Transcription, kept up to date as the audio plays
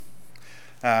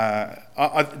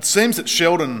It seems that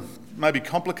Sheldon maybe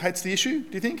complicates the issue,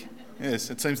 do you think? Yes,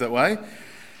 it seems that way.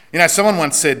 You know, someone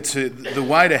once said the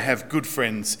way to have good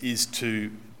friends is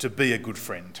to be a good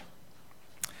friend.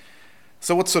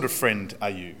 So what sort of friend are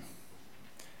you?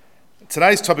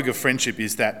 Today's topic of friendship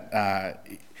is that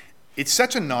it's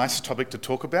such a nice topic to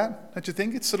talk about, don't you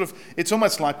think? It's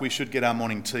almost like we should get our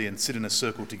morning tea and sit in a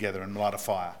circle together and light a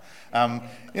fire.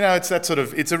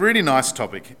 It's a really nice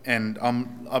topic, and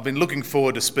I've been looking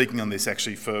forward to speaking on this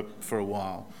actually for a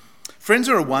while. Friends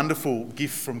are a wonderful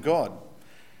gift from God.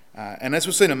 And as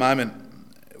we'll see in a moment,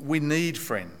 we need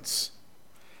friends.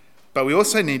 But we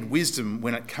also need wisdom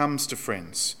when it comes to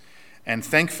friends. And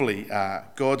thankfully,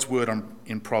 God's word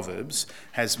in Proverbs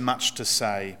has much to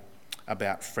say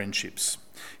about friendships.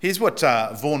 Here's what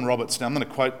Vaughan Roberts, now I'm going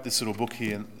to quote this little book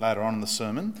here later on in the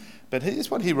sermon, but here's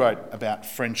what he wrote about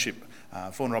friendship.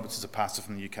 Vaughan Roberts is a pastor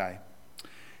from the UK.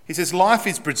 He says, "Life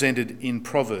is presented in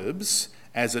Proverbs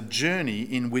as a journey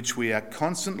in which we are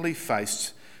constantly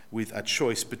faced with a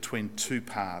choice between two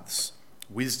paths,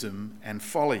 wisdom and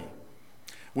folly.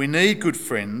 We need good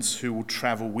friends who will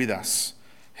travel with us,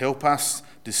 help us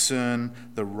discern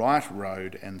the right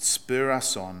road and spur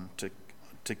us on to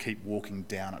keep walking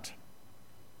down it."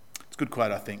 It's a good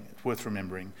quote, I think. It's worth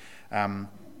remembering.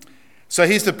 So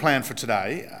here's the plan for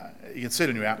today. You can see it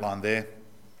in your outline there.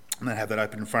 I'm going to have that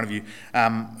open in front of you.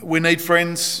 We need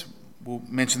friends. We'll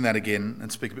mention that again and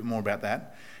speak a bit more about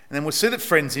that. And then we'll see that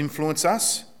friends influence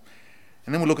us.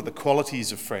 And then we'll look at the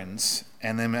qualities of friends.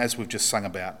 And then, as we've just sung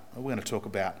about, we're going to talk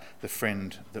about the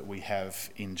friend that we have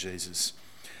in Jesus.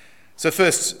 So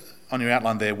first, on your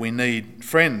outline there, we need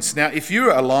friends. Now, if you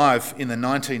were alive in the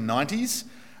 1990s,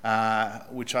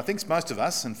 which I think is most of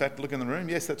us, in fact, look in the room,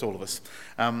 yes, that's all of us.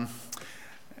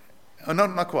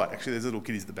 Not quite, actually, there's little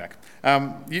kiddies at the back.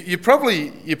 You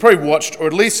probably watched, or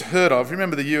at least heard of,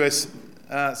 remember the US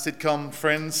sitcom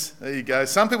Friends? There you go.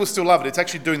 Some people still love it. It's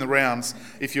actually doing the rounds.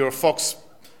 If you're a Fox,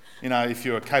 if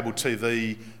you're a cable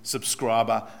TV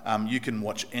subscriber, you can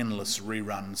watch endless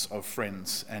reruns of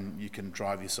Friends and you can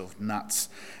drive yourself nuts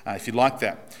if you like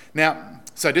that. Now,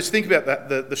 so just think about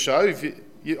that, the show.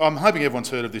 I'm hoping everyone's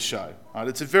heard of this show. Right?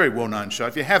 It's a very well-known show.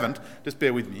 If you haven't, just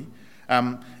bear with me.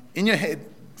 In your head,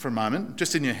 for a moment,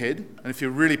 just in your head, and if you're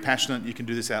really passionate, you can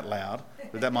do this out loud,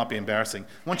 but that might be embarrassing.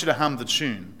 I want you to hum the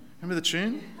tune. Remember the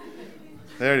tune?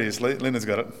 There it is. Linda's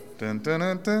got it. Dun, dun,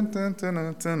 dun, dun, dun,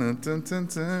 dun, dun, dun, dun,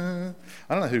 dun.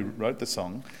 I don't know who wrote the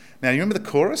song. Now, you remember the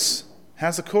chorus?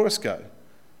 How's the chorus go?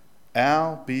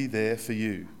 I'll be there for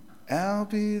you. I'll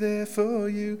be there for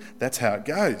you. That's how it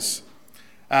goes.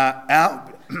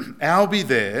 I'll be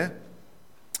there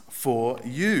for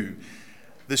you.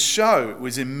 The show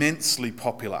was immensely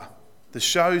popular. The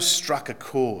show struck a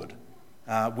chord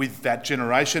with that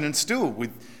generation and still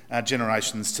with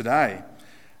generations today.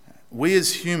 We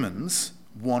as humans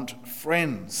want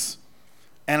friends.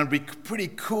 And it'd be pretty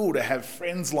cool to have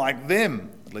friends like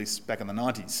them, at least back in the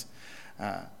 90s.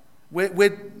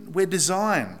 We're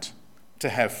designed to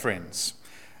have friends.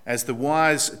 As the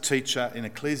wise teacher in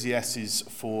Ecclesiastes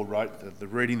 4 wrote, the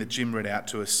reading that Jim read out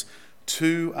to us,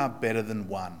 two are better than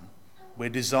one. We're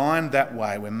designed that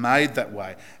way. We're made that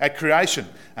way. At creation,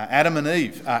 Adam and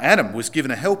Eve. Adam was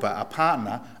given a helper, a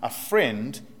partner, a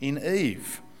friend in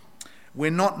Eve.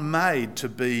 We're not made to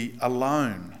be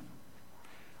alone.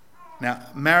 Now,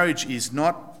 marriage is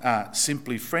not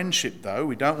simply friendship, though.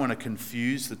 We don't want to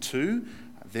confuse the two.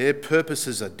 Their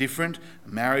purposes are different.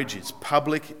 Marriage is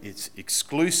public, it's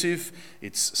exclusive,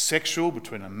 it's sexual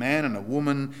between a man and a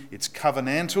woman, it's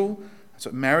covenantal. That's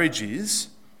what marriage is.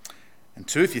 And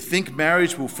two, if you think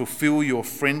marriage will fulfil your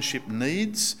friendship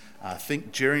needs,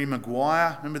 think Jerry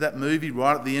Maguire. Remember that movie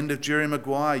right at the end of Jerry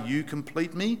Maguire, You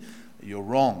Complete Me? You're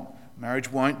wrong.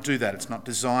 Marriage won't do that. It's not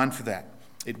designed for that.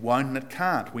 It won't and it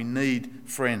can't. We need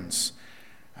friends.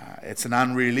 It's an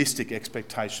unrealistic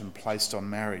expectation placed on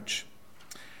marriage.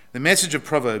 The message of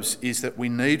Proverbs is that we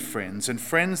need friends, and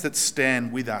friends that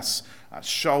stand with us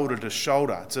shoulder to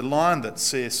shoulder. It's a line that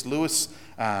C.S. Lewis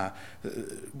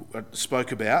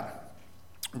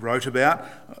wrote about,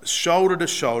 shoulder to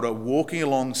shoulder, walking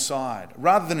alongside.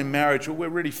 Rather than in marriage, we're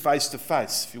really face to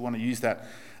face, if you want to use that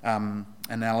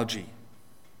analogy.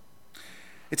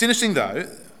 It's interesting, though,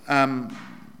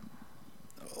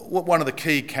 what one of the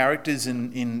key characters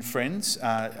in Friends,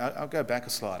 I'll go back a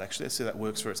slide actually, let's see if that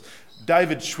works for us.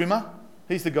 David Schwimmer,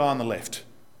 he's the guy on the left.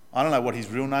 I don't know what his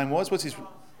real name was. What's his...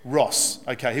 Ross.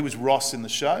 Okay, he was Ross in the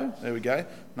show. There we go.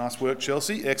 Nice work,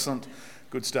 Chelsea. Excellent.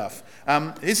 Good stuff.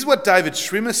 This is what David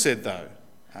Schwimmer said, though.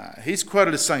 He's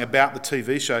quoted as saying about the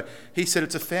TV show, he said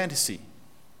it's a fantasy.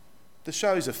 The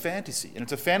show's a fantasy, and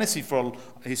it's a fantasy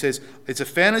he says, it's a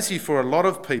fantasy for a lot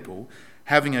of people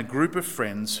having a group of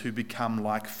friends who become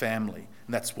like family,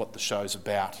 and that's what the show's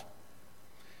about.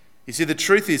 You see, the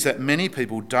truth is that many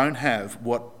people don't have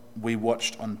what we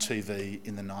watched on TV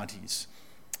in the 90s.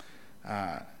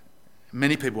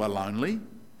 Many people are lonely,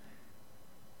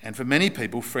 and for many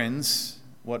people, friends,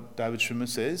 what David Schwimmer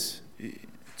says,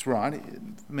 it's right,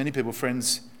 many people,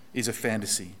 friends is a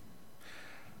fantasy.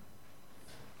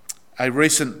 A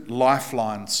recent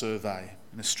Lifeline survey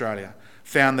in Australia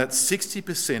found that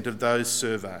 60% of those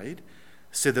surveyed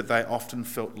said that they often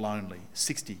felt lonely.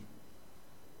 60%.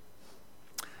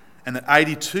 And that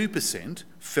 82%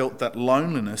 felt that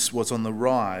loneliness was on the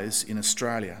rise in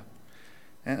Australia.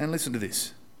 And listen to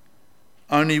this.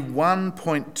 Only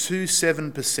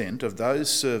 1.27% of those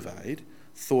surveyed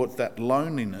thought that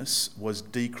loneliness was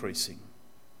decreasing.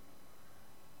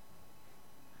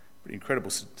 Pretty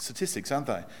incredible statistics, aren't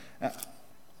they?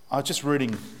 I was just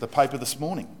reading the paper this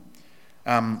morning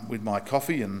with my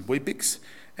coffee and Weet-Bix,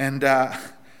 and I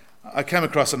came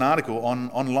across an article on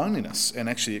loneliness, and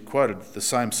actually it quoted the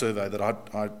same survey that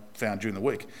I found during the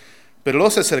week. But it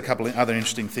also said a couple of other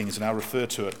interesting things, and I'll refer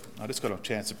to it. I just got a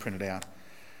chance to print it out.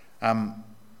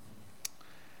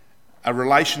 A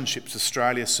Relationships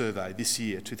Australia survey this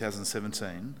year,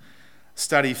 2017,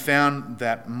 study found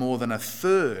that more than a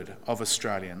third of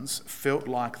Australians felt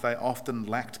like they often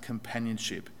lacked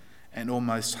companionship, and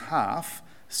almost half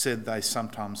said they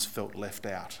sometimes felt left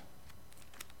out.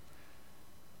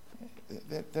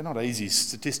 They're not easy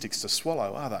statistics to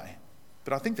swallow, are they?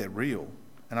 But I think they're real,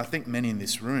 and I think many in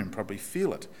this room probably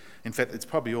feel it. In fact, it's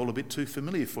probably all a bit too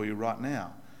familiar for you right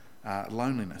now,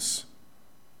 loneliness.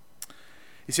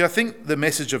 You see, I think the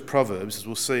message of Proverbs, as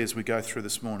we'll see as we go through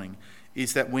this morning,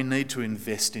 is that we need to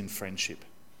invest in friendship.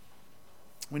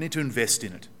 We need to invest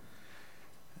in it.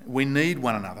 We need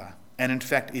one another, and in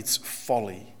fact, it's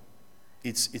folly.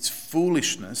 It's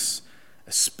foolishness,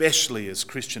 especially as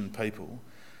Christian people,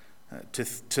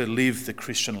 to live the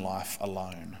Christian life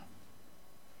alone.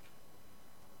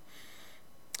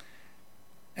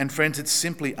 And friends, it's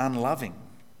simply unloving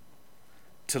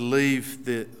to leave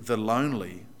the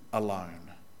lonely alone.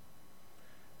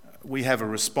 We have a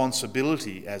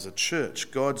responsibility as a church,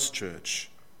 God's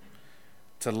church,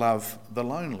 to love the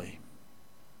lonely,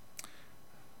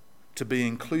 to be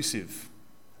inclusive.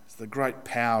 It's the great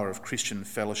power of Christian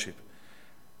fellowship.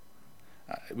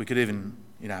 We could even,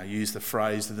 use the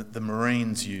phrase that the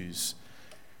Marines use.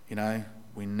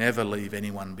 We never leave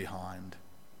anyone behind.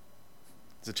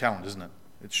 It's a challenge, isn't it?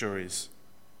 It sure is.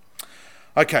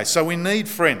 Okay, so we need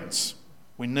friends.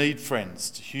 We need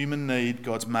friends. It's a human need.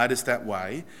 God's made us that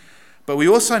way. But we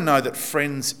also know that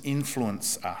friends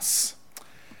influence us.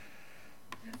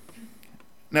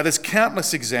 Now, there's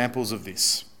countless examples of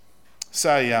this.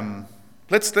 Say,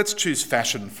 let's choose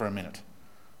fashion for a minute.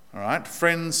 All right,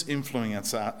 friends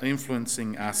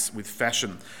influencing us with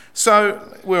fashion.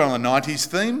 So we're on the 90s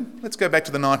theme. Let's go back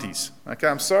to the 90s. Okay,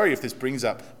 I'm sorry if this brings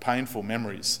up painful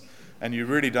memories, and you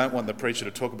really don't want the preacher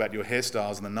to talk about your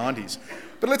hairstyles in the 90s.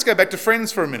 But let's go back to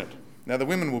Friends for a minute. Now, the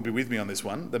women will be with me on this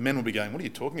one. The men will be going, what are you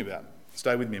talking about?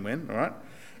 Stay with me, men, all right?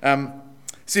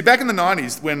 See, back in the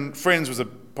 90s, when Friends was a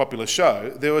popular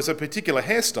show, there was a particular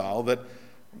hairstyle that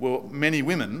many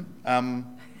women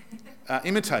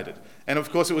imitated. And,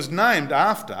 of course, it was named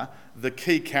after the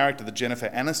key character that Jennifer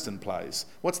Aniston plays.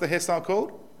 What's the hairstyle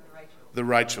called? The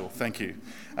Rachel, thank you.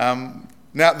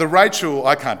 Now, the Rachel,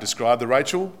 I can't describe the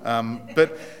Rachel,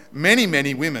 but many,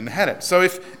 many women had it. So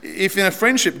if in a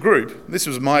friendship group, this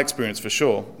was my experience for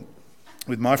sure,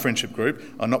 with my friendship group,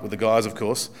 not with the guys, of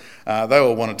course, they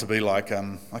all wanted to be like,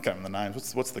 I can't remember the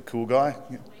names, what's the cool guy?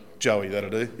 Joey,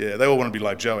 that'll do. Yeah, they all want to be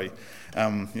like Joey,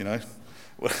 I'll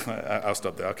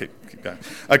stop there, I'll keep going.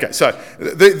 Okay, so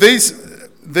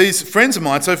these friends of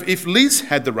mine, so if Liz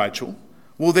had the Rachel,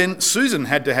 well, then Susan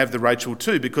had to have the Rachel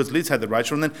too, because Liz had the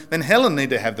Rachel, and then Helen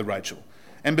needed to have the Rachel.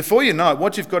 And before you know it,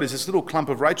 what you've got is this little clump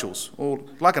of Rachels, or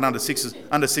like an under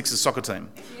sixes soccer team.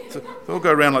 So they all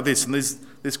go around like this, and there's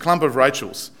this clump of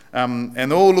Rachels, and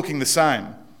they're all looking the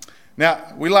same.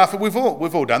 Now, we laugh, we've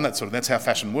all done that sort of, that's how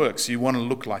fashion works. You want to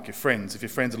look like your friends. If your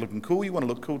friends are looking cool, you want to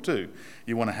look cool too.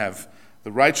 You want to have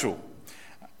the Rachel.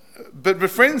 But the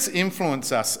friends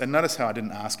influence us, and notice how I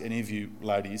didn't ask any of you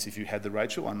ladies if you had the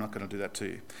Rachel. I'm not going to do that to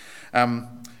you.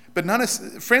 But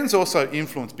notice, friends also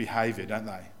influence behaviour, don't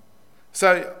they?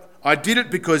 So I did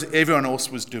it because everyone else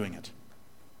was doing it.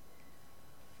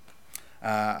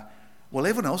 Well,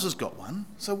 everyone else has got one,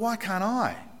 so why can't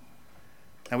I?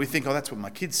 And we think, that's what my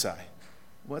kids say.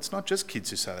 Well, it's not just kids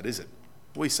who say that, is it?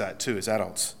 We say it too as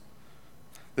adults.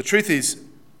 The truth is,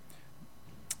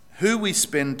 Who we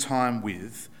spend time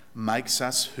with makes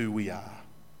us who we are.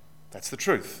 That's the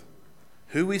truth.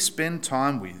 Who we spend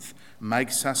time with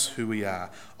makes us who we are.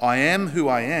 I am who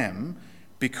I am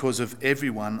because of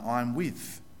everyone I'm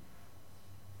with.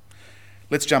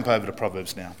 Let's jump over to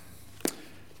Proverbs now.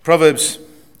 Proverbs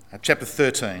chapter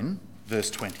 13,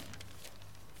 verse 20.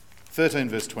 13,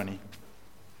 verse 20.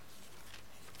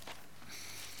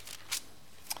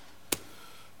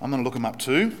 I'm going to look them up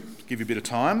too, give you a bit of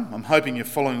time. I'm hoping you're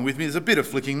following with me. There's a bit of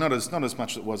flicking, not as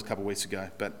much as it was a couple of weeks ago,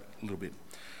 but a little bit.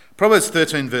 Proverbs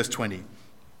 13, verse 20.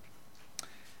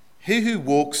 He who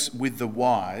walks with the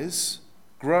wise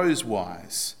grows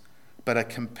wise, but a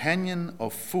companion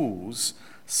of fools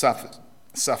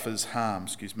suffers harm.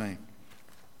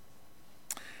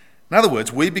 In other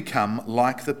words, we become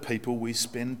like the people we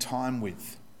spend time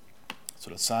with. That's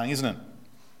what it's saying, isn't it?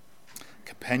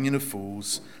 Companion of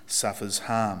fools suffers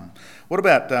harm. What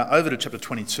about over to chapter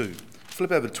 22?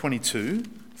 Flip over to 22,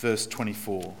 verse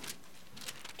 24.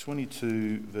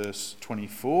 22, verse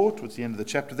 24, towards the end of the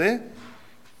chapter there.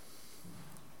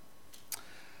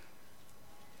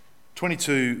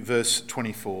 22, verse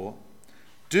 24.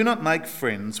 Do not make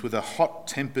friends with a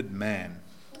hot-tempered man.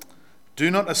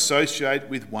 Do not associate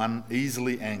with one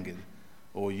easily angered,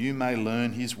 or you may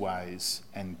learn his ways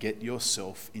and get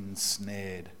yourself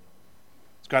ensnared.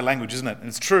 It's great language, isn't it? And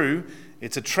it's true,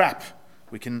 it's a trap.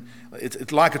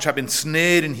 It's like a trap,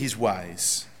 ensnared in his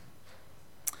ways.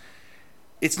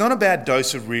 It's not a bad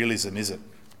dose of realism, is it?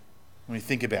 When you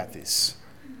think about this.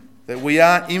 That we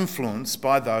are influenced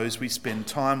by those we spend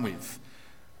time with.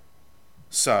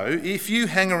 So, if you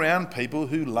hang around people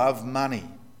who love money,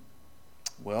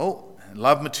 and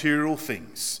love material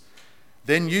things,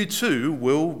 then you too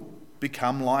will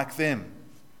become like them.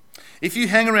 If you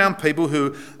hang around people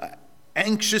who are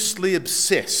anxiously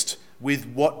obsessed with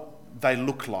what they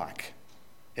look like,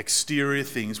 exterior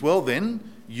things, then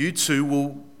you too will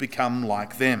become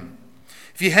like them.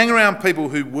 If you hang around people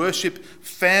who worship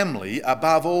family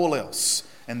above all else,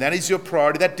 and that is your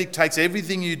priority, that dictates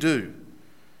everything you do,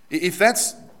 if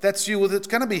that's you, it's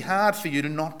going to be hard for you to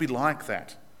not be like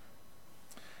that.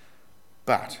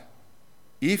 But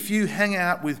if you hang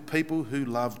out with people who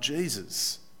love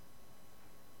Jesus,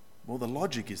 the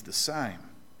logic is the same.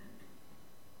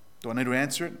 Do I need to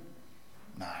answer it?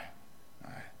 No.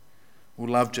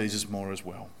 We'll love Jesus more as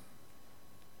well.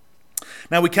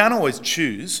 Now, we can't always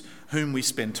choose whom we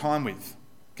spend time with,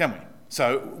 can we?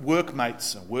 So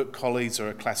workmates and work colleagues are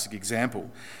a classic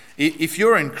example. If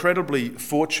you're incredibly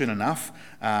fortunate enough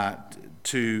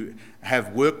to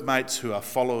have workmates who are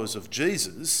followers of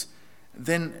Jesus,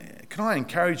 then can I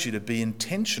encourage you to be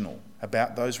intentional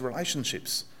about those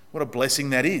relationships? What a blessing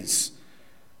that is.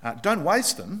 Don't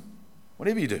waste them,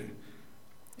 whatever you do.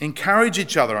 Encourage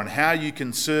each other on how you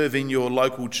can serve in your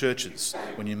local churches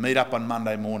when you meet up on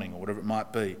Monday morning or whatever it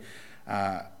might be.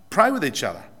 Pray with each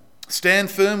other.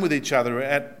 Stand firm with each other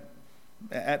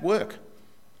at work.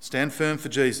 Stand firm for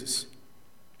Jesus.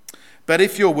 But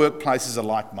if your workplaces are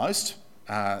like most,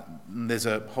 there's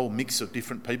a whole mix of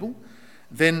different people,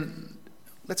 then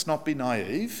let's not be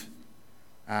naive.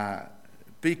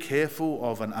 Be careful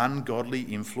of an ungodly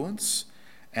influence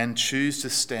and choose to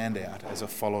stand out as a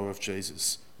follower of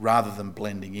Jesus rather than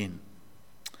blending in.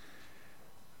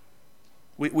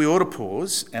 We ought to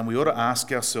pause and we ought to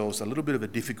ask ourselves a little bit of a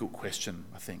difficult question,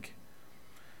 I think.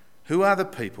 Who are the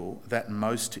people that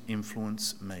most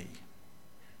influence me?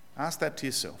 Ask that to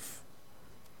yourself.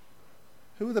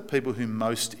 Who are the people who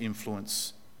most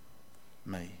influence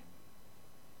me?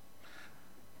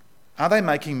 Are they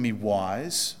making me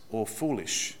wise or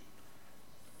foolish?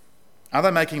 Are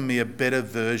they making me a better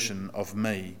version of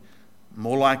me,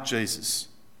 more like Jesus,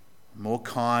 more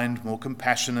kind, more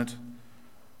compassionate,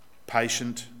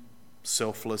 patient,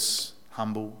 selfless,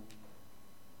 humble?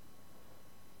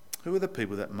 Who are the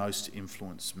people that most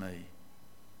influence me?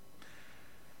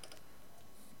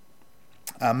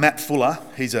 Matt Fuller,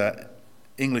 he's an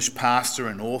English pastor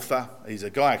and author. He's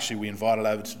a guy actually we invited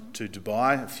over to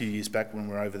Dubai a few years back when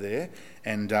we were over there.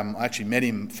 And I actually met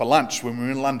him for lunch when we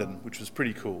were in London, which was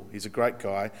pretty cool. He's a great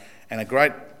guy and a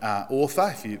great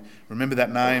author. If you remember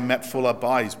that name, Matt Fuller,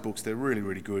 buy his books. They're really,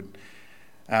 really good.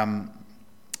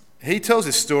 He tells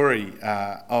this story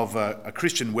of a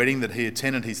Christian wedding that he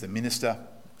attended. He's the minister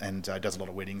and does a lot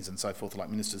of weddings and so forth like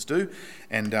ministers do.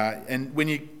 And when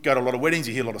you go to a lot of weddings,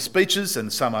 you hear a lot of speeches,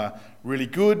 and some are really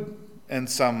good and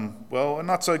some, are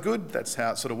not so good. That's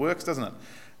how it sort of works, doesn't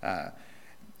it?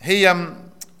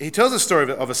 He tells a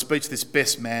story of a speech this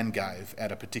best man gave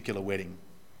at a particular wedding.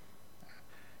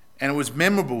 And it was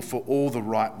memorable for all the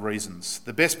right reasons.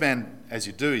 The best man, as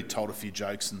you do, he told a few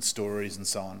jokes and stories and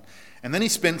so on. And then he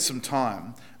spent some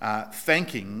time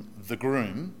thanking the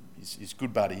groom, his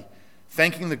good buddy,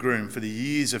 thanking the groom for the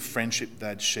years of friendship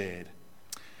they'd shared.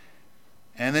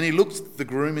 And then he looked the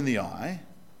groom in the eye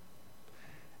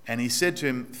and he said to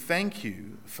him, "Thank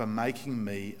you for making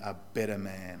me a better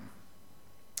man.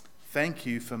 Thank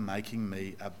you for making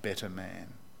me a better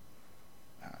man."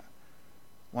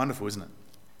 Wonderful, isn't it?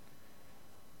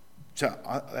 So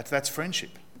that's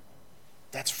friendship.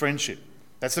 That's friendship.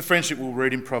 That's the friendship we'll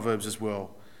read in Proverbs as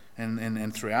well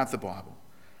and throughout the Bible.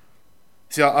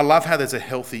 See, I love how there's a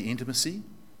healthy intimacy.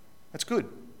 That's good.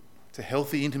 It's a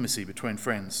healthy intimacy between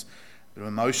friends. A bit of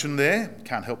emotion there.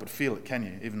 Can't help but feel it, can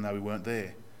you? Even though we weren't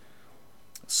there.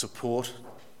 Support.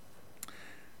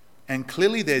 And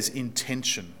clearly there's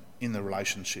intention in the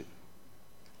relationship.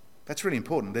 That's really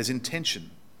important. There's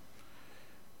intention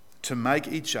to make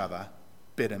each other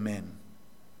better men.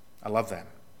 I love that.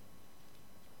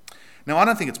 Now, I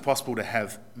don't think it's possible to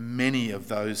have many of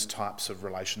those types of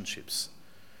relationships.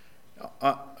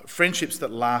 Friendships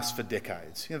that last for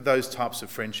decades. Those types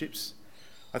of friendships.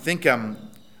 I think, in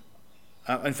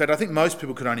fact, I think most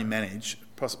people could only manage,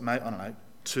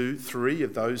 2, 3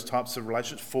 of those types of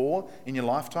relationships, 4 in your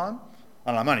lifetime.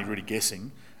 I don't know, I'm only really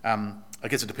guessing. I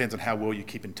guess it depends on how well you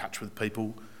keep in touch with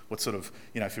people, what sort of,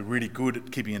 if you're really good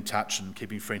at keeping in touch and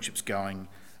keeping friendships going.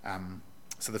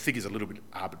 So the figure's a little bit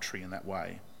arbitrary in that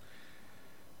way.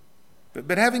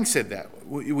 But having said that,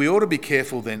 we ought to be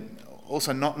careful then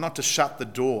also not to shut the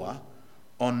door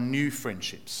on new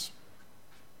friendships.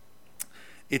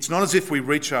 It's not as if we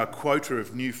reach our quota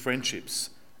of new friendships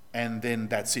and then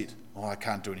that's it. Oh, I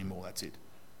can't do any more, that's it.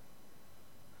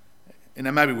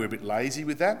 Maybe we're a bit lazy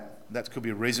with that. That could be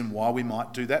a reason why we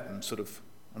might do that and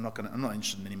I'm not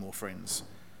interested in any more friends.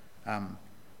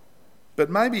 But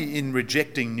maybe in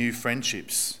rejecting new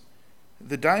friendships,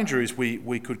 the danger is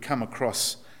we could come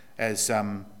across as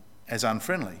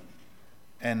unfriendly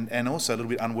and also a little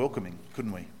bit unwelcoming,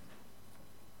 couldn't we?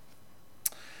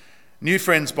 New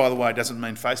friends, by the way, doesn't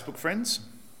mean Facebook friends.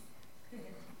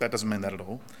 That doesn't mean that at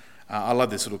all. I love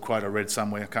this little quote I read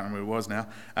somewhere. I can't remember who it was now.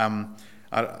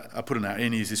 I put it in our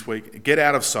e-news this week. Get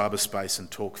out of cyberspace and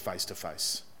talk face to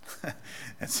face.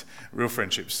 That's real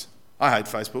friendships. I hate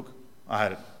Facebook. I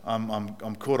hate it.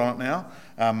 I'm caught on it now.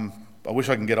 I wish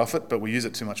I can get off it, but we use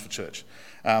it too much for church.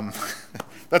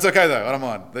 That's okay though. I don't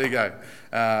mind. There you go.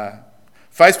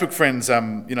 Facebook friends,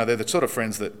 they're the sort of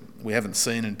friends that we haven't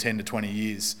seen in 10 to 20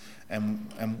 years,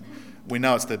 and we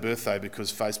know it's their birthday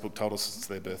because Facebook told us it's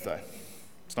their birthday.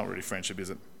 It's not really friendship, is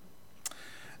it?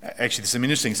 Actually, some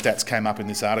interesting stats came up in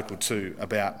this article too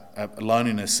about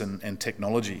loneliness and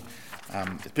technology.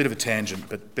 It's a bit of a tangent,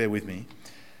 but bear with me.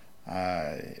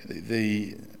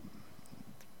 The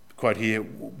quote here,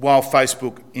 while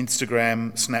Facebook,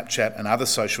 Instagram, Snapchat and other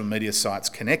social media sites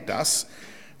connect us,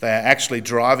 they are actually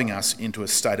driving us into a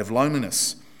state of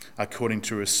loneliness, according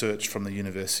to research from the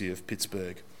University of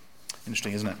Pittsburgh.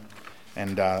 Interesting, isn't it?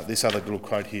 And this other little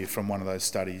quote here from one of those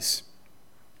studies.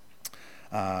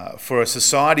 For a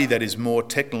society that is more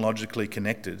technologically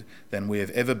connected than we have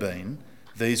ever been,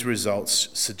 these results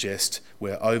suggest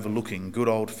we're overlooking good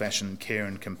old-fashioned care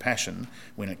and compassion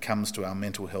when it comes to our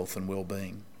mental health and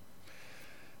well-being.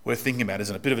 Worth thinking about,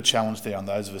 isn't it? A bit of a challenge there on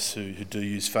those of us who do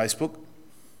use Facebook.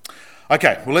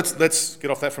 Okay, well let's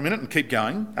get off that for a minute and keep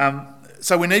going.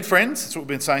 So we need friends, that's what we've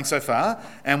been saying so far,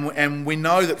 and we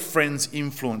know that friends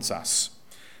influence us,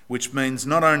 which means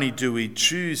not only do we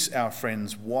choose our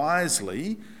friends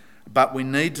wisely, but we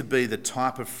need to be the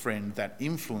type of friend that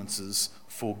influences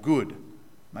for good,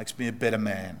 makes me a better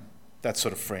man, that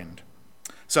sort of friend.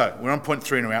 So we're on point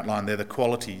 3 in our outline there, the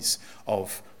qualities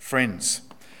of friends.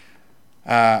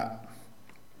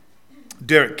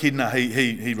 Derek Kidner,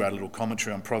 he wrote a little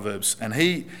commentary on Proverbs, and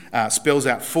he spells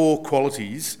out 4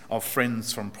 qualities of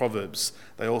friends from Proverbs.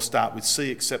 They all start with C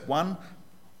except one.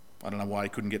 I don't know why he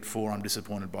couldn't get 4. I'm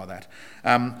disappointed by that.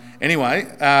 Anyway,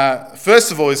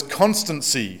 first of all is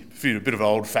constancy. A bit of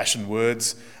old-fashioned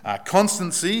words.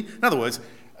 Constancy, in other words,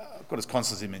 what does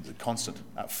constancy mean? Constant.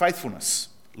 Faithfulness,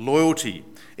 loyalty.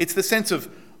 It's the sense of,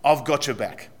 I've got your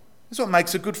back. This is what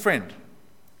makes a good friend.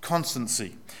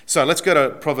 Constancy. So let's go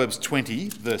to Proverbs 20,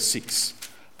 verse 6.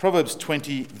 Proverbs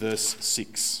 20, verse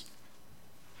 6.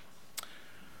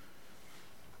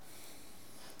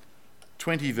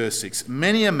 20, verse 6.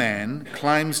 Many a man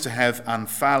claims to have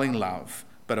unfailing love,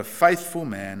 but a faithful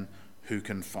man who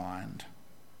can find?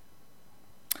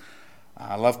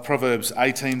 I love Proverbs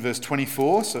 18, verse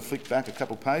 24. So flick back a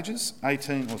couple pages.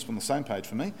 18, well, it's on the same page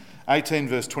for me. 18,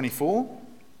 verse 24.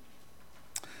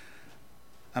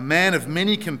 A man of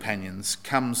many companions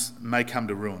may come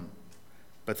to ruin,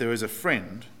 but there is a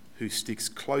friend who sticks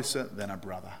closer than a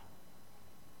brother.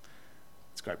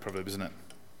 It's a great proverb, isn't it?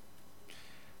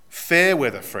 Fair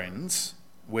weather friends,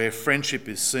 where friendship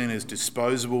is seen as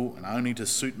disposable and only to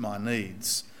suit my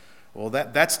needs, well,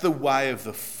 that's the way of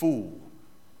the fool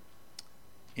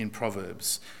in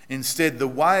Proverbs. Instead, the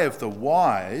way of the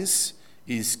wise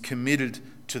is committed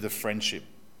to the friendship,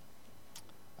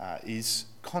 is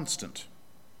constant.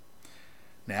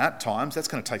 Now, at times, that's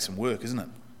going to take some work, isn't it?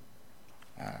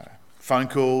 Phone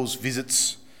calls,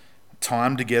 visits,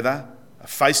 time together,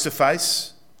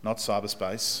 face-to-face, not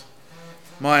cyberspace.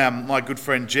 My good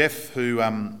friend Jeff,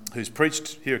 who's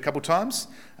preached here a couple of times,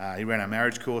 he ran our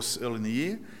marriage course early in the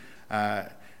year.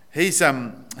 He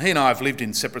and I have lived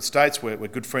in separate states. We're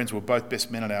good friends. We're both best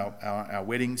men at our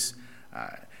weddings.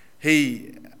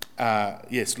 He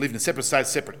lived in separate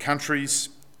states, separate countries,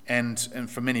 and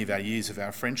for many of our years of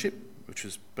our friendship, which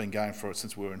has been going for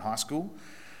since we were in high school.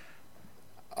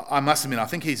 I must admit, I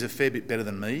think he's a fair bit better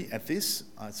than me at this.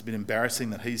 It's a bit embarrassing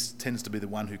that he tends to be the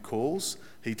one who calls.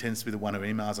 He tends to be the one who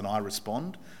emails and I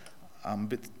respond. I'm a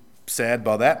bit sad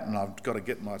by that, and I've got to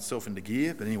get myself into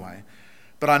gear, but anyway.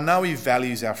 But I know he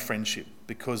values our friendship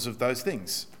because of those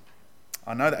things.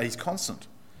 I know that he's constant.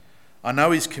 I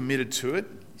know he's committed to it,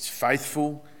 he's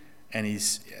faithful, and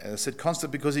he's, as I said,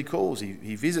 constant because he calls,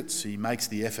 he visits, he makes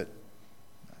the effort.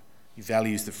 He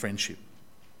values the friendship.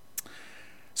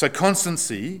 So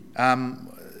constancy,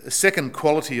 a second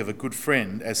quality of a good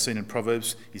friend, as seen in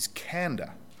Proverbs, is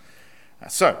candour.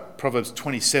 So, Proverbs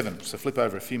 27, so flip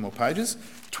over a few more pages.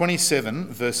 27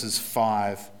 verses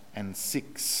 5 and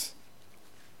 6.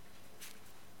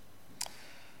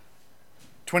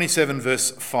 27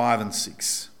 verse 5 and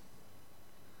 6.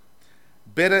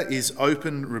 Better is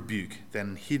open rebuke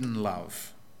than hidden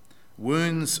love.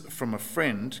 Wounds from a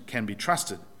friend can be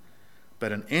trusted,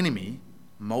 but an enemy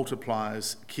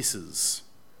multiplies kisses.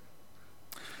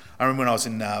 I remember when I was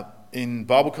in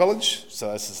Bible college,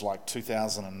 so this is like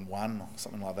 2001 or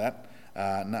something like that.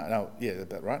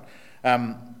 About right.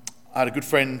 I had a good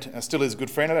friend, still is a good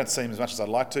friend. I don't see him as much as I'd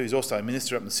like to. He's also a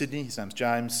minister up in Sydney. His name's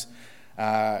James.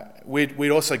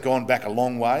 We'd also gone back a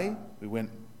long way. We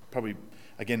went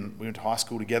to high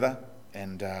school together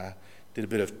and did a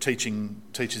bit of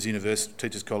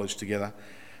teachers college together.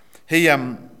 He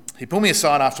pulled me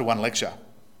aside after one lecture.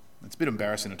 It's a bit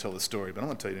embarrassing to tell the story, but I'm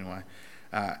going to tell you anyway.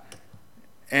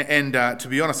 To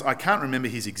be honest, I can't remember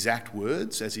his exact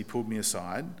words as he pulled me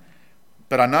aside,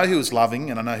 but I know he was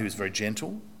loving and I know he was very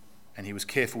gentle and he was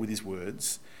careful with his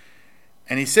words.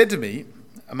 And he said to me,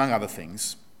 among other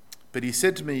things,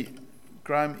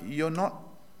 Graham, you're not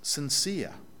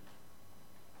sincere.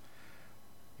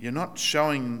 You're not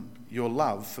showing your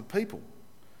love for people.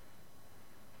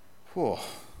 Whoa,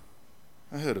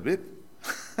 I heard a bit.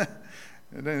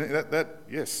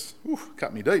 Yes,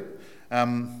 cut me deep.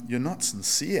 You're not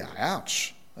sincere.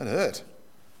 Ouch, that hurt.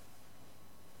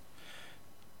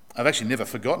 I've actually never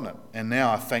forgotten it, and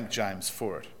now I thank James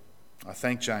for it.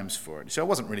 You see, I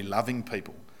wasn't really loving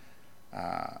people.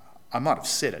 I might have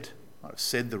said it. I might have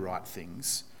said the right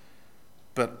things,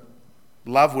 but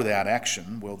love without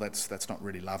action, well, that's not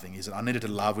really loving, is it? I needed to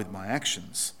love with my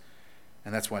actions,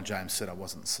 and that's why James said I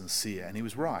wasn't sincere, and he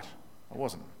was right. I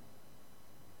wasn't.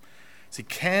 See,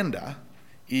 candour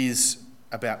is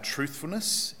about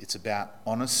truthfulness, it's about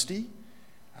honesty,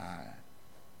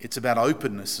 it's about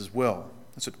openness as well.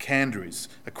 That's what candour is,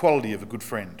 a quality of a good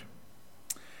friend.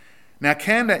 Now,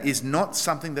 candour is not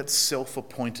something that's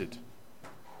self-appointed.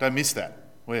 Don't miss that,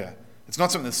 will you? It's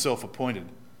not something that's self-appointed.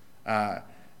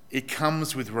 It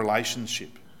comes with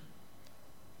relationship.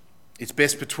 It's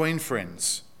best between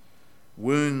friends.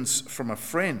 Wounds from a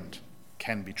friend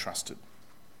can be trusted.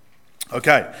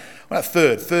 Okay, what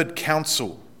about third,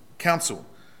 counsel.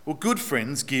 Well, good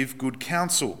friends give good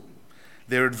counsel.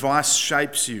 Their advice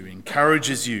shapes you,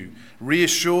 encourages you,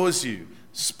 reassures you,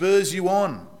 spurs you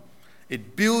on.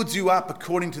 It builds you up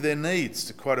according to their needs,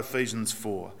 to quote Ephesians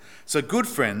 4. So good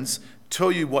friends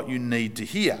tell you what you need to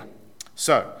hear.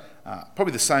 So,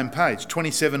 probably the same page,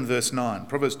 27 verse 9.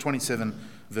 Proverbs 27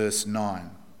 verse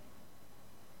 9.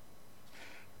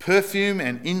 Perfume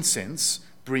and incense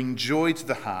bring joy to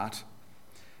the heart,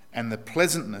 and the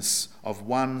pleasantness of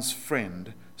one's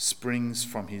friend springs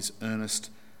from his earnest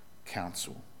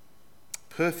counsel.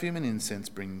 Perfume and incense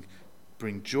bring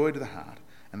joy to the heart,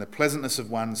 and the pleasantness of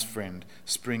one's friend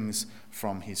springs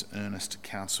from his earnest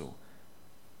counsel.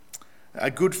 A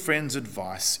good friend's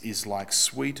advice is like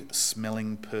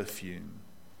sweet-smelling perfume.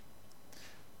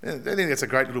 I think that's a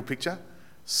great little picture.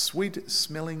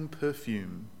 Sweet-smelling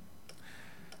perfume.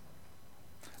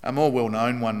 A more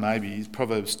well-known one maybe is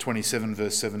Proverbs 27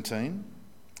 verse 17.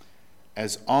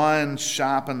 As iron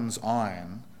sharpens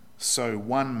iron, so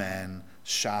one man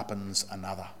sharpens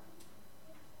another.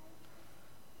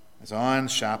 As iron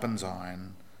sharpens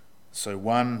iron, so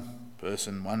one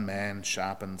person, one man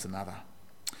sharpens another.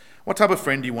 What type of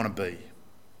friend do you want to be?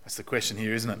 That's the question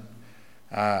here, isn't it?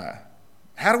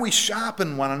 How do we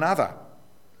sharpen one another?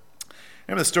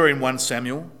 Remember the story in 1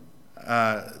 Samuel?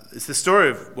 It's the story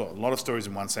of, well, a lot of stories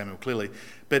in 1 Samuel clearly,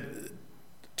 but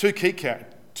two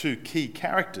key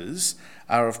characters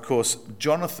are, of course,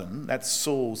 Jonathan, that's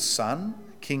Saul's son,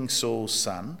 King Saul's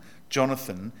son,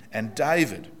 Jonathan, and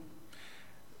David.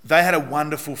 They had a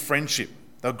wonderful friendship.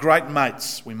 They were great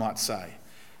mates, we might say.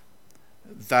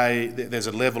 There's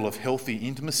a level of healthy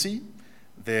intimacy.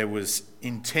 There was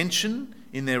intention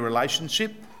in their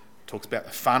relationship. Talks about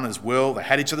the fun as well. They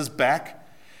had each other's back.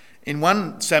 In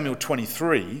 1 Samuel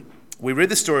 23, we read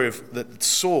the story of that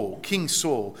Saul, King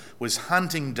Saul, was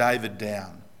hunting David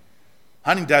down.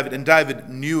 And David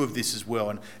knew of this as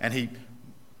well, and he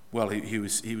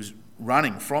was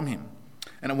running from him.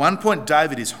 And at one point,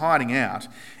 David is hiding out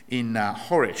in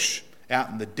Horesh, out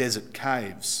in the desert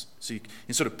caves. So you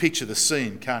can sort of picture the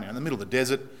scene, can't you? In the middle of the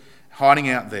desert, hiding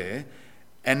out there,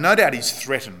 and no doubt he's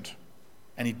threatened,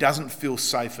 and he doesn't feel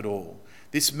safe at all.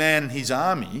 This man and his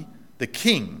army, the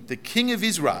king of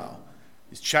Israel,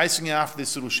 is chasing after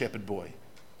this little shepherd boy.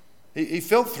 He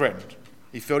felt threatened.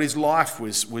 He felt his life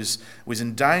was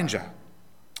in danger.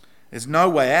 There's no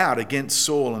way out against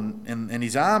Saul and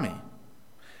his army.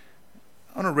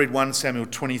 I want to read 1 Samuel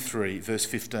 23, verse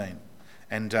 15,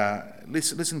 and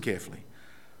listen carefully.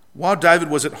 While David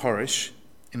was at Horesh,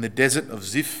 in the desert of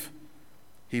Ziph,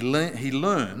 he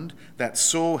learned that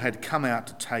Saul had come out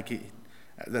to take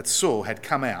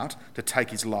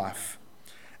his life.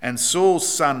 And Saul's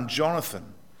son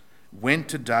Jonathan went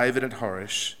to David at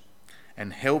Horesh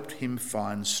and helped him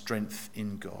find strength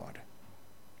in God.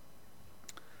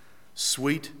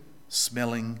 Sweet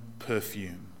smelling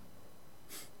perfume.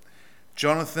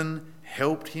 Jonathan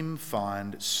helped him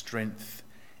find strength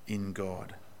in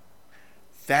God.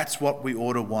 That's what we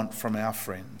ought to want from our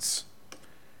friends.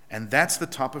 And that's the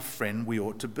type of friend we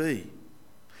ought to be.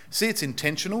 See, it's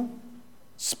intentional,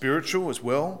 spiritual as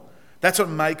well. That's what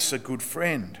makes a good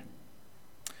friend.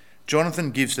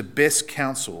 Jonathan gives the best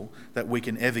counsel that we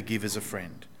can ever give as a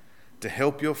friend, to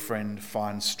help your friend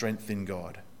find strength in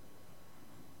God.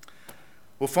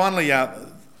 Well, finally,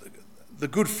 the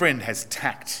good friend has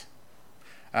tact.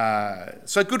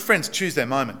 So good friends choose their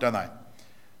moment, don't they?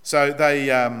 So they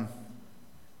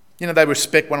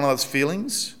respect one another's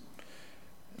feelings.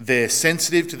 They're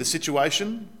sensitive to the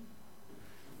situation.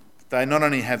 They not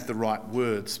only have the right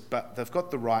words, but they've got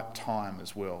the right time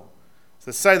as well. So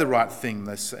they say the right thing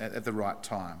at the right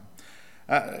time.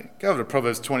 Go over to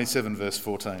Proverbs 27, verse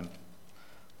 14.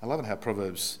 I love it how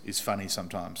Proverbs is funny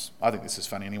sometimes. I think this is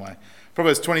funny anyway.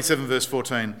 Proverbs 27, verse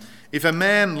 14. If a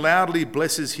man loudly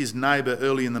blesses his neighbour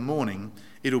early in the morning,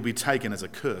 it will be taken as a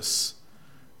curse.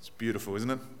 It's beautiful, isn't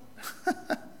it?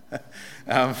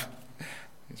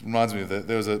 It reminds me of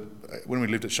when we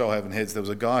lived at Shoalhaven Heads, there was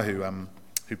a guy who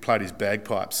played his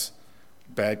bagpipes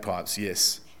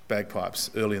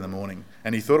early in the morning,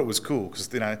 and he thought it was cool because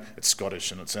it's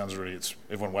Scottish and it sounds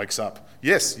everyone wakes up.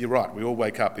 Yes, you're right, we all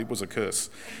wake up. It was a curse.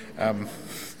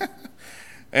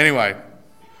 Anyway,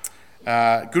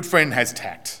 good friend has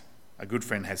tact. A good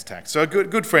friend has tact. So a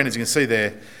good friend, as you can see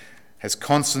there, has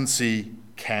constancy,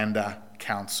 candour,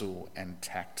 counsel, and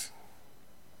tact.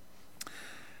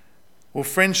 Well,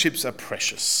 friendships are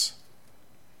precious.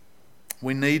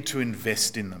 We need to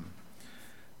invest in them.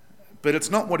 But it's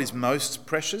not what is most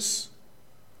precious.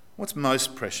 What's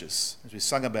most precious, as we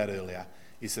sung about earlier,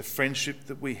 is the friendship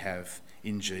that we have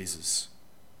in Jesus,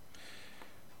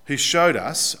 who showed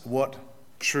us what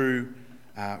true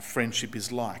friendship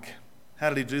is like. How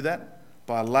did he do that?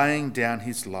 By laying down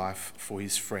his life for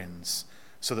his friends,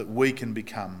 so that we can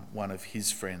become one of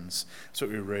his friends. That's what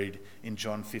we read in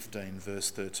John 15, verse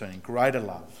 13. Greater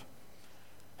love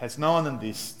has no one than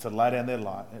this, to lay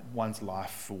down one's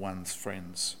life for one's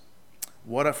friends.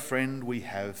 What a friend we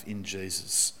have in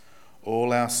Jesus,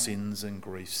 all our sins and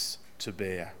griefs to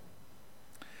bear.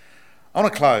 I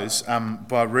want to close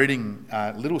by reading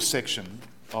a little section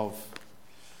of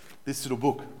this little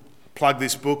book. Plug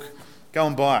this book, go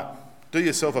and buy it. Do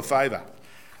yourself a favour.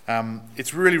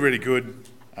 It's really, really good.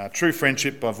 True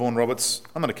Friendship by Vaughan Roberts.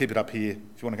 I'm going to keep it up here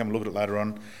if you want to come and look at it later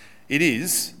on.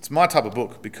 It's my type of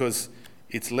book because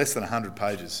it's less than 100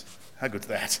 pages. How good's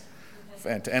that?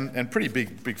 And pretty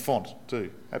big font too.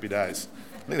 Happy days.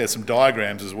 I think there's some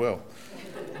diagrams as well.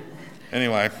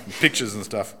 Anyway, pictures and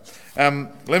stuff.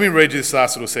 Let me read you this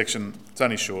last little section. It's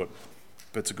only short,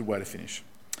 but it's a good way to finish.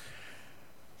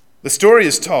 The story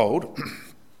is told,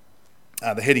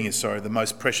 the heading is, the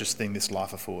most precious thing this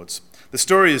life affords. The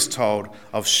story is told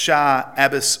of Shah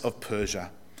Abbas of Persia,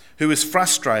 who was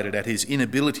frustrated at his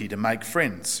inability to make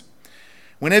friends.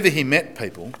 Whenever he met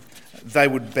people, they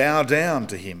would bow down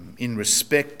to him in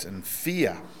respect and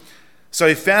fear. So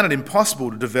he found it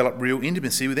impossible to develop real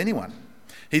intimacy with anyone.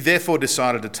 He therefore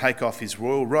decided to take off his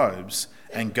royal robes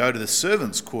and go to the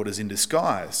servants' quarters in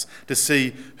disguise to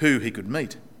see who he could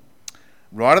meet.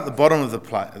 Right at the bottom of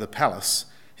the palace,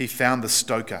 he found the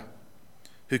stoker,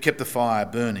 who kept the fire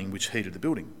burning which heated the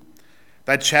building.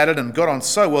 They chatted and got on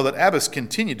so well that Abbas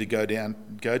continued to go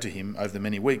to him over the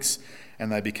many weeks,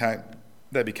 and they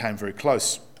became very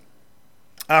close.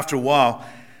 After a while,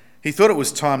 he thought it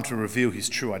was time to reveal his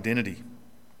true identity.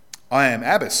 "I am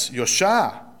Abbas, your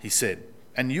Shah," he said,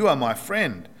 "and you are my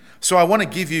friend, so I want to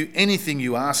give you anything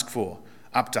you ask for,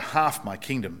 up to half my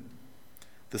kingdom."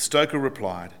 The stoker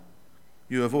replied,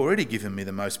 "You have already given me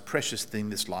the most precious thing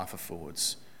this life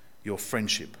affords, your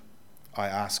friendship. I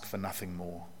ask for nothing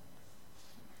more."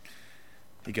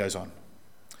 He goes on.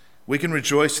 We can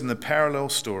rejoice in the parallel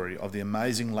story of the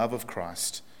amazing love of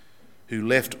Christ, who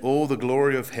left all the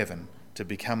glory of heaven to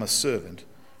become a servant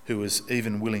who was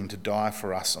even willing to die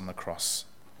for us on the cross.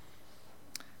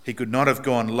 He could not have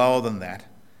gone lower than that,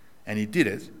 and he did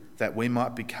it that we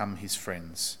might become his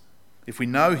friends. If we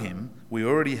know him, we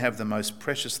already have the most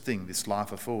precious thing this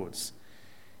life affords.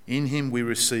 In him we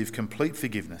receive complete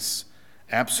forgiveness,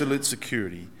 absolute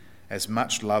security as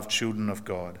much loved children of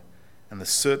God, and the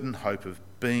certain hope of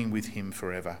being with him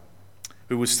forever.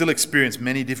 We will still experience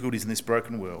many difficulties in this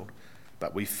broken world,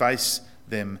 but we face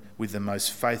them with the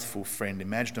most faithful friend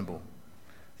imaginable.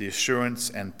 The assurance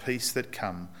and peace that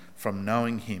come from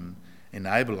knowing him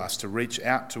enable us to reach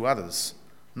out to others,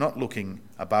 not looking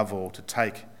above all to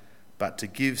take, but to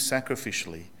give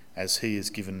sacrificially as he is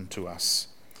given to us.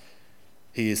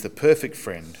 He is the perfect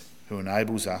friend who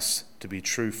enables us to be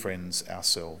true friends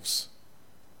ourselves.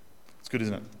 It's good,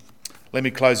 isn't it? Let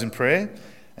me close in prayer,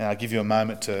 and I'll give you a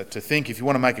moment to think. If you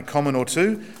want to make a comment or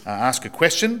two, ask a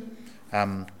question,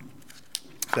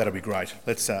 that'll be great.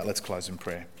 Let's close in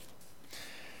prayer.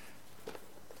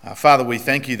 Father, we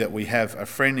thank you that we have a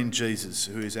friend in Jesus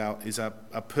who is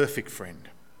a perfect friend.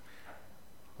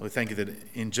 Lord, we thank you that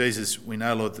in Jesus we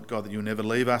know, Lord, that God, that you'll never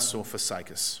leave us or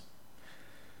forsake us.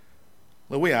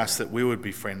 Lord, we ask that we would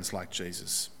be friends like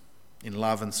Jesus in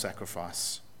love and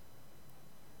sacrifice.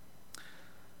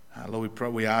 Lord,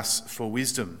 we ask for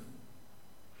wisdom.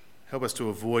 Help us to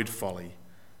avoid folly,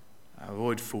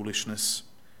 avoid foolishness,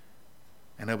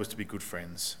 and help us to be good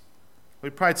friends. We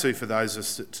pray too for those of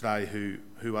us today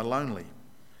who are lonely.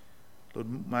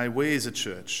 Lord, may we as a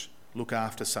church look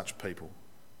after such people.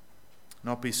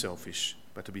 Not be selfish,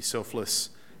 but to be selfless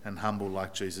and humble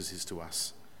like Jesus is to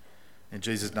us. In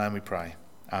Jesus' name we pray.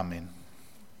 Amen.